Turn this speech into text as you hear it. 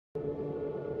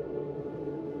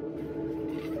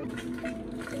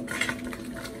मेरा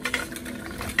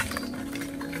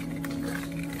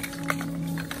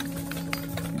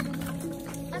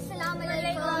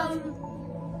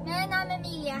नाम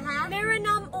अमेलिया है। मेरा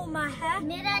नाम उमा है।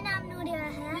 मेरा नाम नूरिया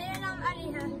है। मेरा नाम अली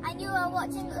है। And you are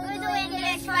watching Urdu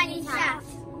English Funny Chat.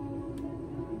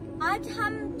 आज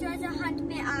हम treasure hunt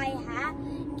में आए हैं।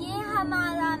 ये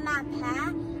हमारा map है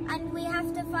and we have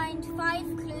to find 5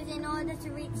 clues in order to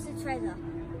reach the treasure.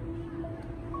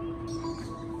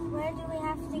 Where do we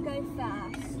have to go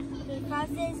first? Okay,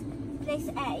 first is place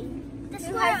A.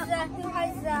 Who has the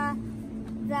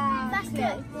first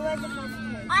clue? Who has the first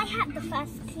clue? I had the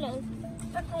first clue.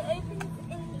 Okay, open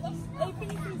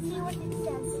it and see what it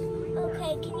says.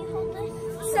 Okay, can you hold this?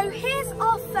 So here's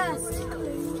our first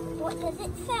clue. What does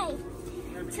it say?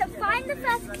 To find the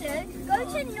first clue, go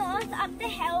to north up the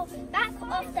hill, back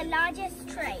of the largest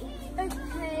tree.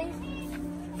 Okay.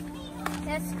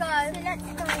 Let's go. So let's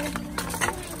go.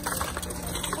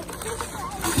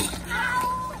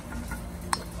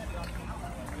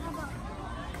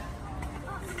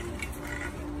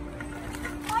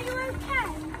 Are you okay?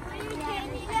 Are you okay?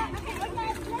 Yeah. Okay,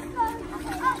 let's go.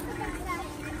 Oh, okay.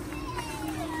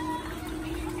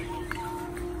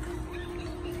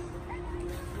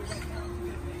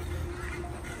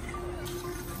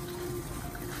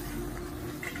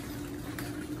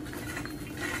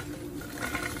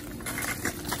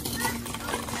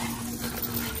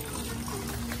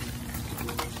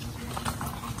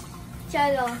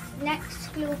 चलो next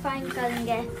clue find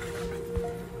करेंगे।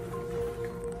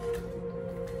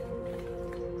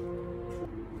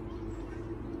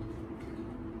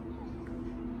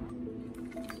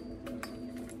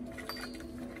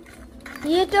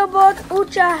 ये तो बहुत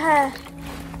ऊंचा है।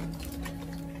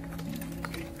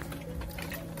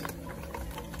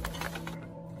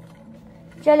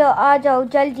 चलो आ जाओ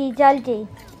जल्दी जल्दी।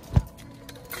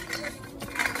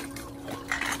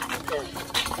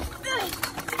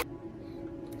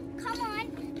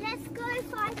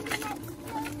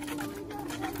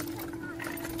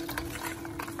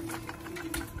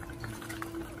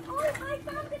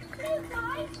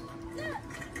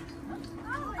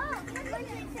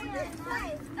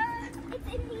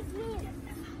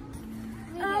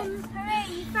 Hooray,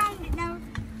 you found it.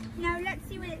 Now let's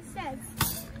see what it says.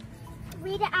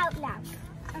 Read it out loud.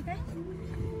 Okay.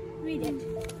 Read it.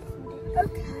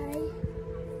 Okay.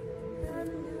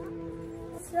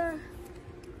 So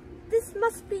this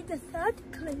must be the third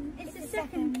clue. It's the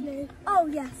second clue. Oh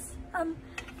yes.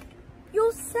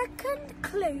 Your second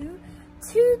clue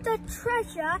to the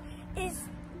treasure is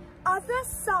other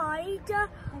side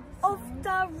of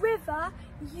the river.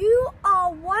 You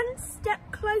are one step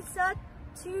closer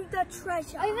to the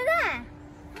treasure. Over there?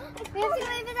 We have to go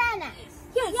over there next?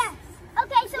 Yes.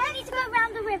 Okay, so we need to go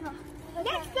around the river. Okay.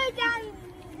 Let's go down.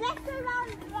 Let's go around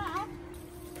there.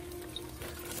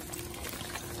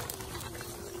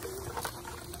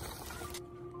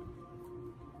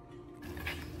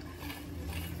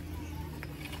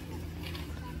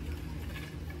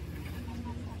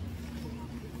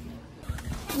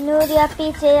 Nooria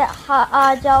पीछे आ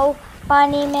जाओ,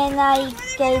 पानी में नहीं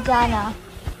गिर जाना।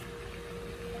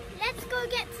 Let's go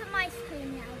get some ice cream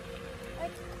now.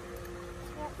 Let's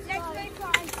go for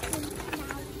ice cream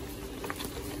now.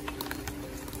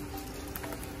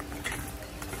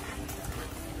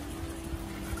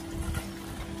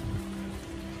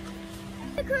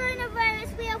 The coronavirus,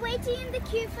 we are waiting in the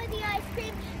queue for the ice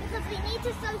cream because we need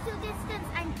to social distance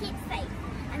and keep safe,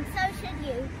 and so should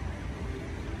you.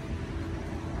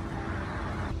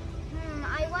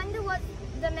 I wonder what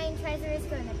the main treasure is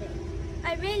going to be.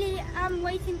 I really am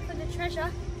waiting for the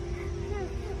treasure.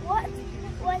 What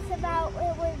about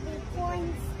it would be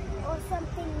coins or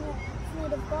something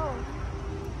made of gold?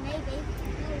 Maybe.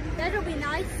 That'll be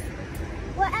nice.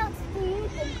 What else do you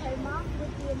think, Omar,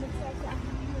 would be in the treasure?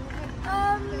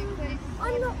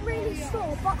 I'm not really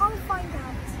sure, but I'll find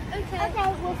out. Okay. Okay,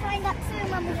 we'll find out soon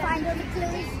when we find all the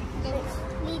clues which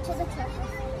lead to the treasure.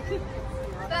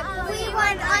 But we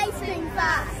want ice cream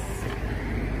first.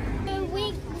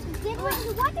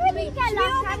 What did we get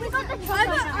last time? We got the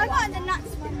chocolate. I got the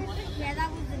nuts one. Yeah, that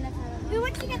was the nuts one. We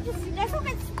want to get this. Let's all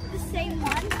get the same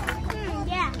one.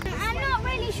 Yeah. I'm not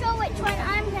really sure which one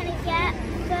I'm going to get,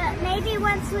 but maybe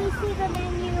once we see the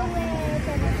menu, we're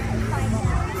going to find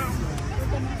out. We're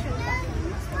going to choose that.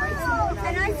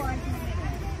 And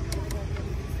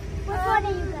which one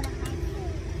are you going to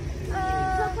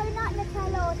have? Coconut,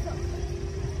 Nutella, or chocolate?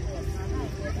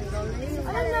 I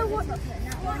don't know what.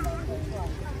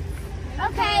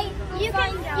 Okay, you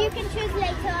can choose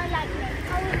later. I like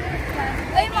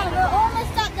it. Omar, we're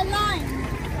almost at the line.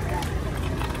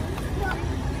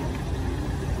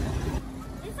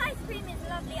 This ice cream is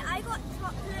lovely.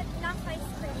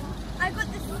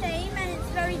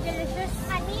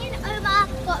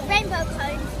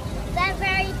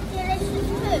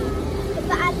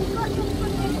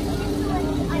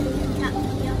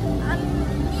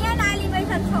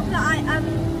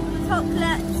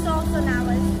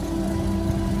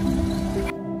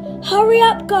 Hurry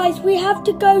up, guys. We have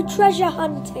to go treasure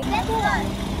hunting. Let's go.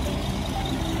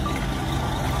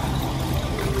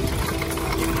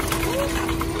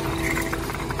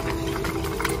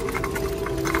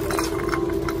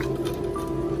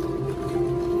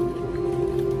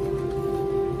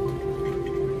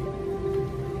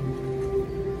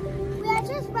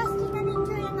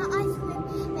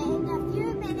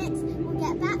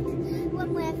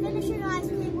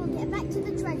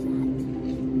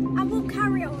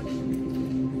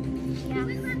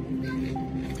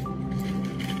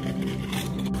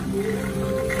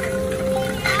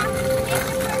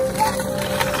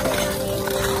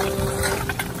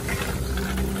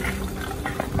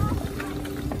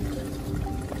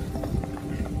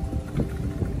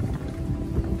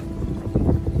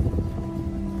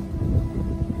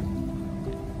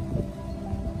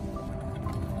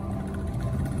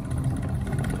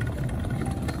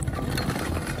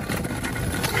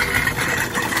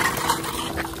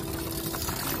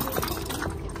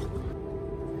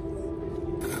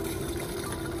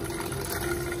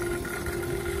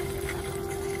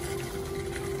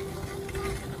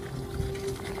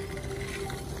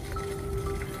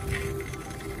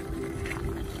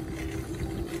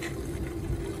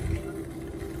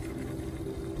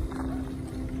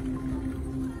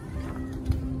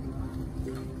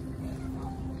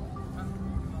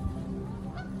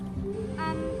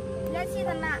 Let's see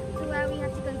the map to where we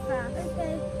have to go first.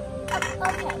 Okay.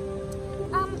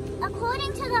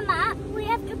 According to the map, we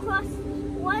have to cross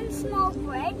one small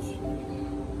bridge,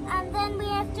 and then we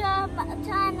have to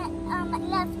turn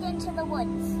left into the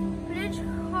woods. Bridge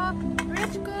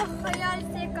को ख्याल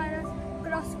से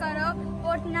cross करो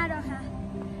और ना रहा.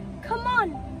 Come on,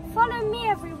 follow me,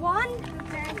 everyone.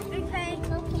 Okay.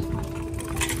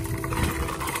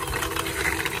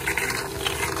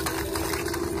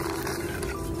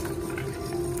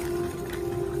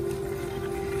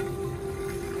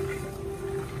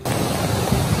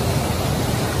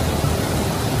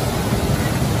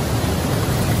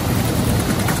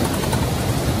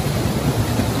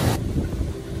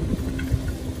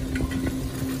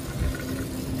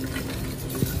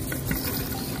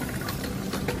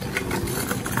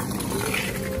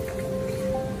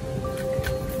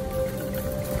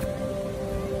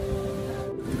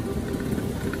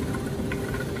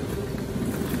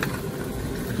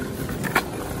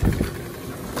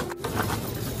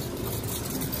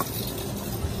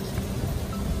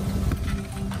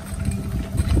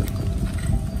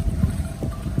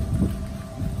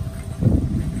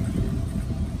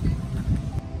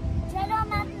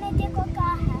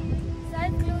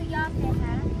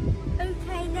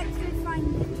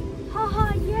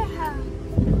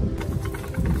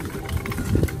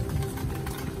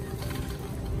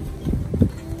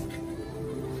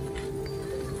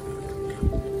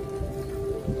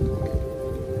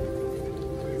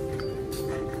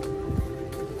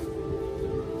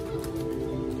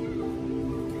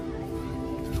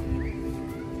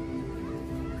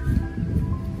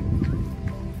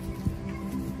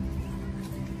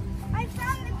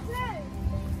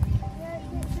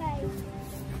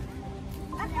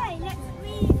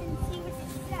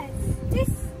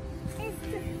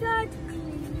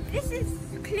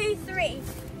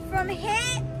 From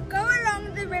here, go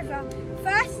along the river.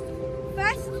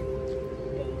 First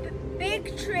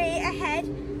big tree ahead.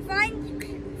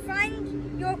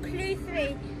 Find your clue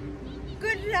 3.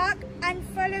 Good luck and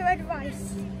follow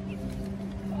advice.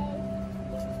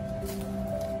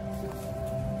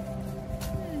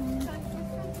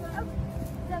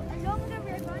 Along the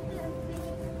river.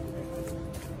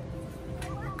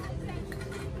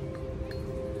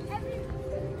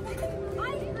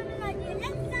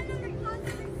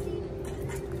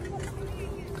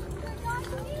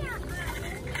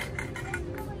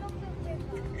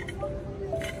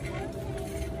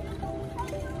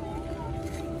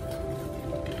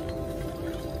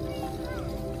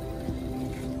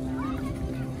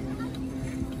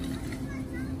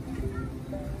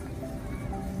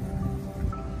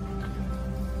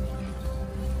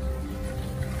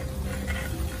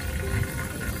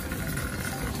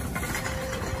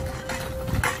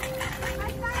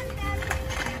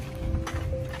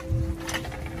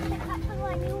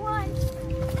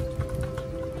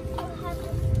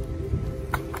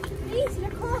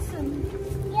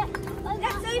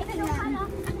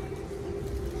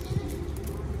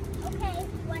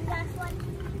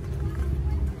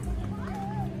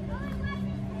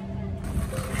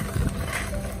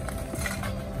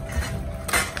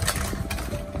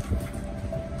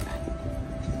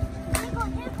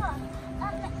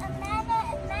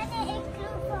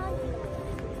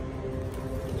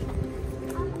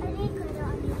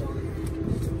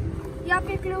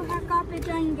 Go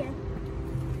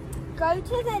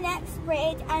to the next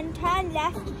bridge and turn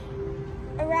left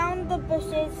around the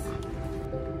bushes.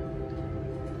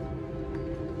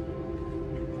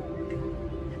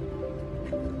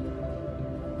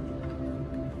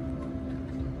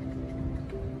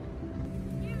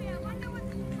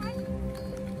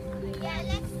 Yeah,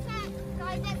 let's check.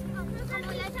 Guys, let's go.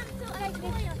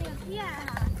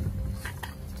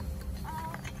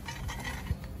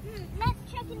 Let's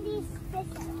check in these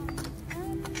bushes.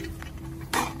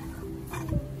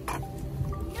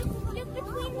 Look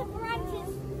between the branches.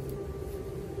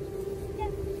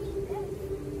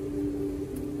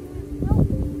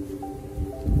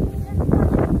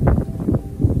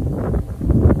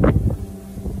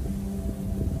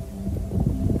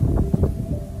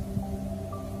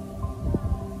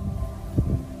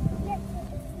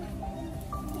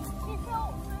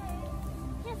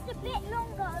 Just a bit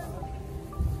longer.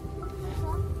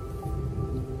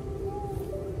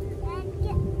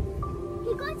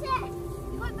 You got it!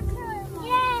 You got the clue!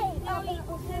 Yay!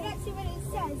 Let's see what it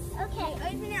says. Okay,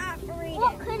 open it up and read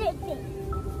what could it be?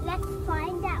 Let's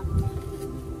find out.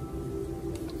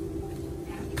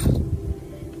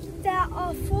 There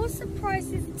are 4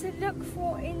 surprises to look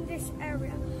for in this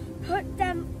area. Put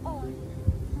them on.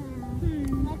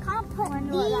 I can't put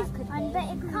these on, but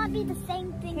it can't be the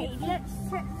same thing. Okay, let's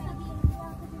check.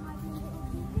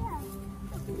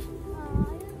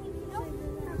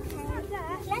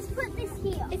 Let's put this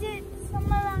here. Is it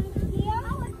somewhere around here?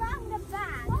 Oh, it's around the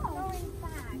bag. Oh.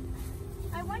 Bag.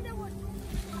 I wonder what.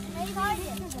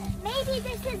 Maybe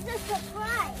this is the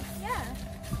surprise. Yeah.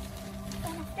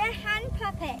 They're hand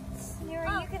puppets.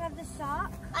 Nooria, you can have the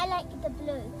shark. I like the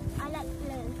blue. I like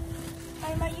blue.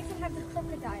 You can have the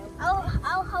crocodile.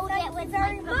 I'll hold it with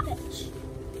my puppet.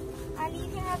 And you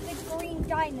can have the green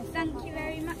dinosaur. Thank you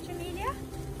very much, Amelia.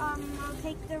 I'll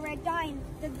take the red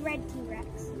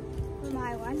T-Rex.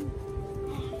 My one.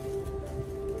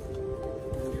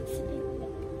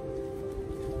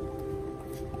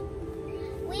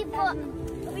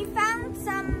 We found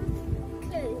some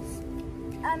clues.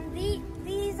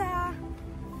 These are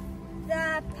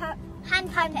the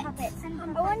hand puppets. I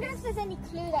wonder if there's any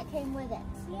clue that came with it.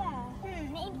 Yeah.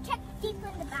 Maybe check deeper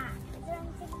in the bag. Is there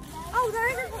anything in the bag? Oh,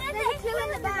 there's a clue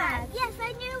in the bag. Yes,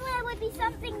 I knew there would be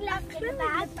something left in the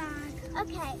bag.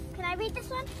 Okay, can I read this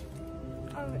one?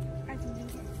 Oh, I can read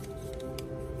it.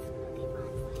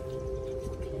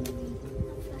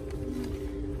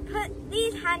 Put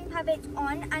these hand puppets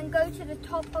on and go to the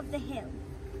top of the hill.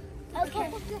 Okay.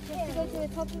 Go to the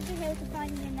top of the hill to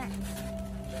find the next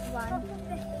one. Top of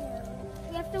the hill.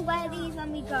 We have to wear these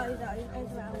when we go though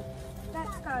as well.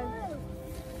 Let's go.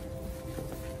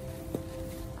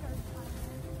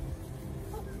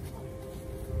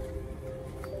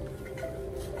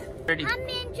 हम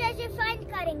main treasure find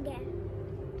करेंगे.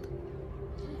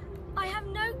 I have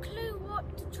no clue what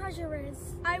the treasure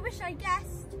is. I wish I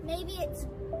guessed. Maybe it's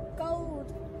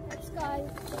gold. Let's go.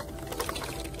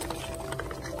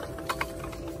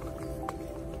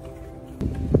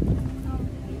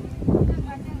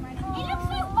 It looks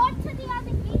so odd to the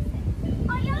other pieces.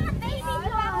 Oh, you're a baby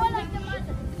girl. Like the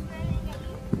mother.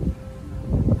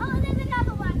 Oh, there's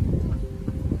another one.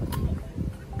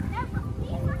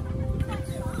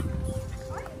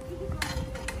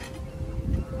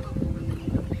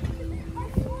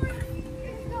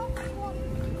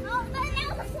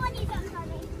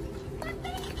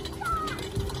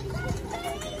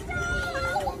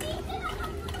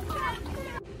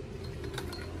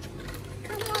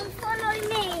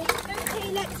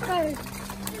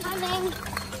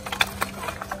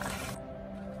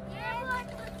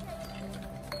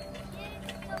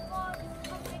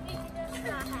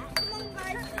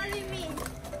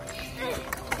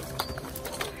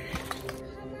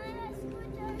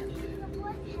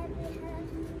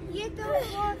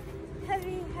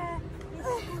 Heavy hair is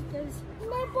scooters.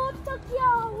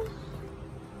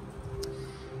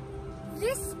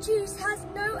 This juice has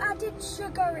no added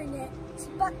sugar in it,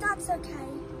 but that's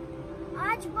okay.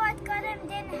 आज बहुत गर्म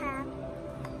दिन है.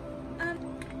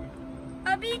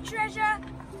 अभी treasure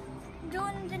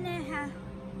ढूंढने हैं.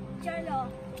 चलो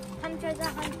हम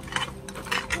treasure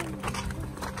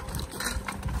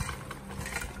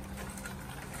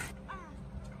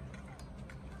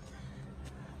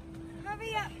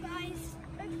Hurry up, guys.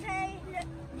 Okay,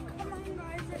 come on,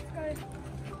 guys, let's go.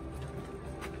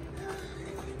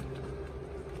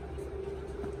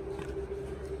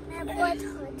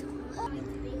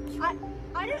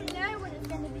 I don't know what it's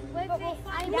going to be.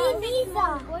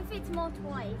 What if it's more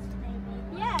toys,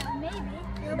 maybe? Yeah, maybe.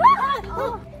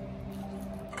 Oh.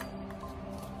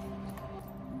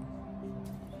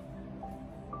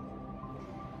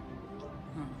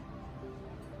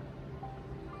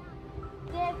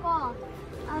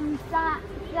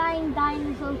 flying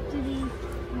dinosaurs to these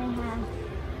they have.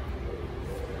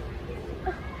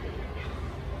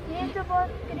 Here's the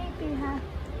most creepy house.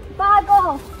 Bag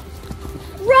off!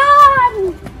 Run!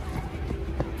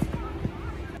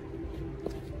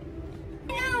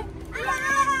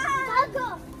 Bag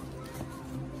off!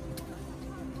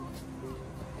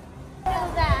 I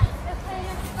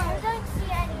don't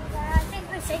see anywhere. I think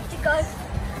we're safe to go.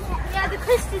 Yeah, the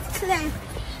coast is clear.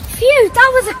 Phew, that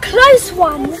was a close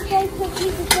one. Let's go quickly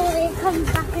before it comes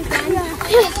back again.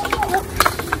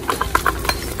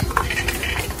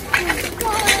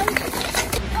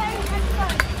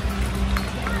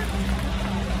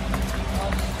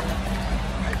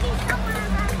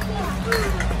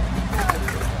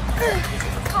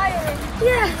 Tiring.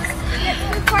 Yes. Let's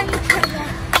go find the treasure.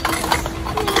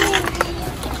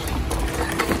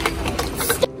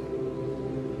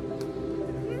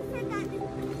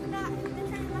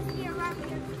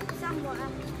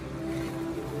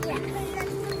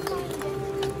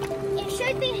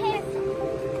 Should be here.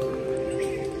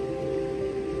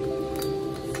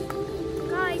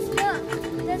 Guys, look.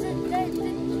 There's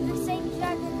the same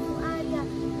dragon from earlier.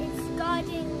 It's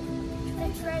guarding the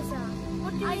treasure.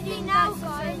 What do we do now,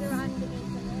 guys?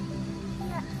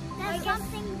 Yeah, there's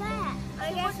something there.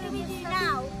 I guess what do we do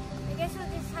now? I guess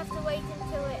we'll just have to wait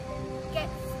until it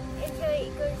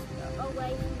goes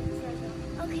away from the treasure.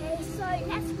 Okay, so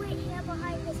let's wait here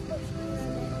behind this bush.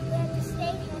 We have to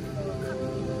stay here for a couple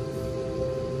of minutes.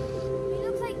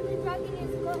 The dragon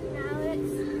is gone now.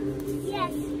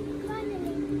 Yes,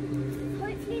 finally.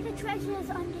 Hopefully the treasure is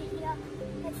under here.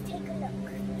 Let's take a look.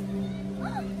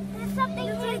 There's something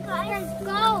here, guys. There's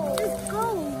gold. There's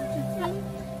gold.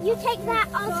 You take that,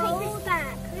 I'll take this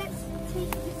back. Let's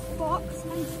take this box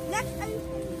and let's open it.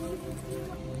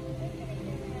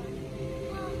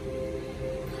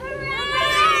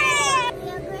 Hooray! We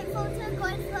are grateful to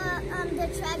God for the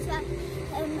treasure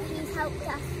he's helped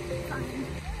us find.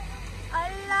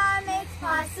 Allah makes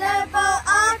possible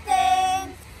all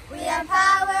things. We are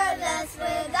powerless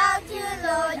without you,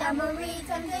 Lord, and we'll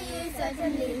return to you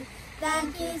certainly.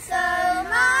 Thank you so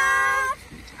much,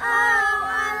 oh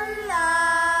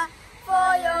Allah,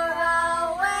 for your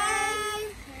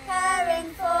always caring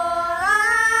for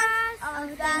us. Oh,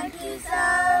 thank you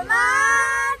so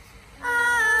much,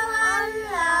 oh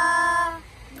Allah.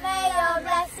 May your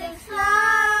blessings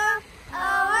flow,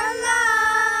 oh Allah.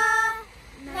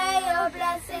 May your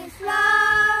blessings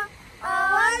flow, oh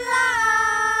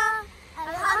Allah,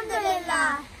 Alhamdulillah.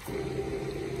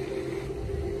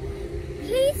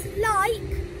 Please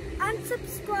like and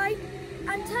subscribe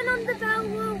and turn on the bell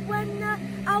when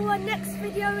our next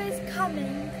video is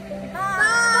coming.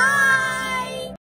 Bye.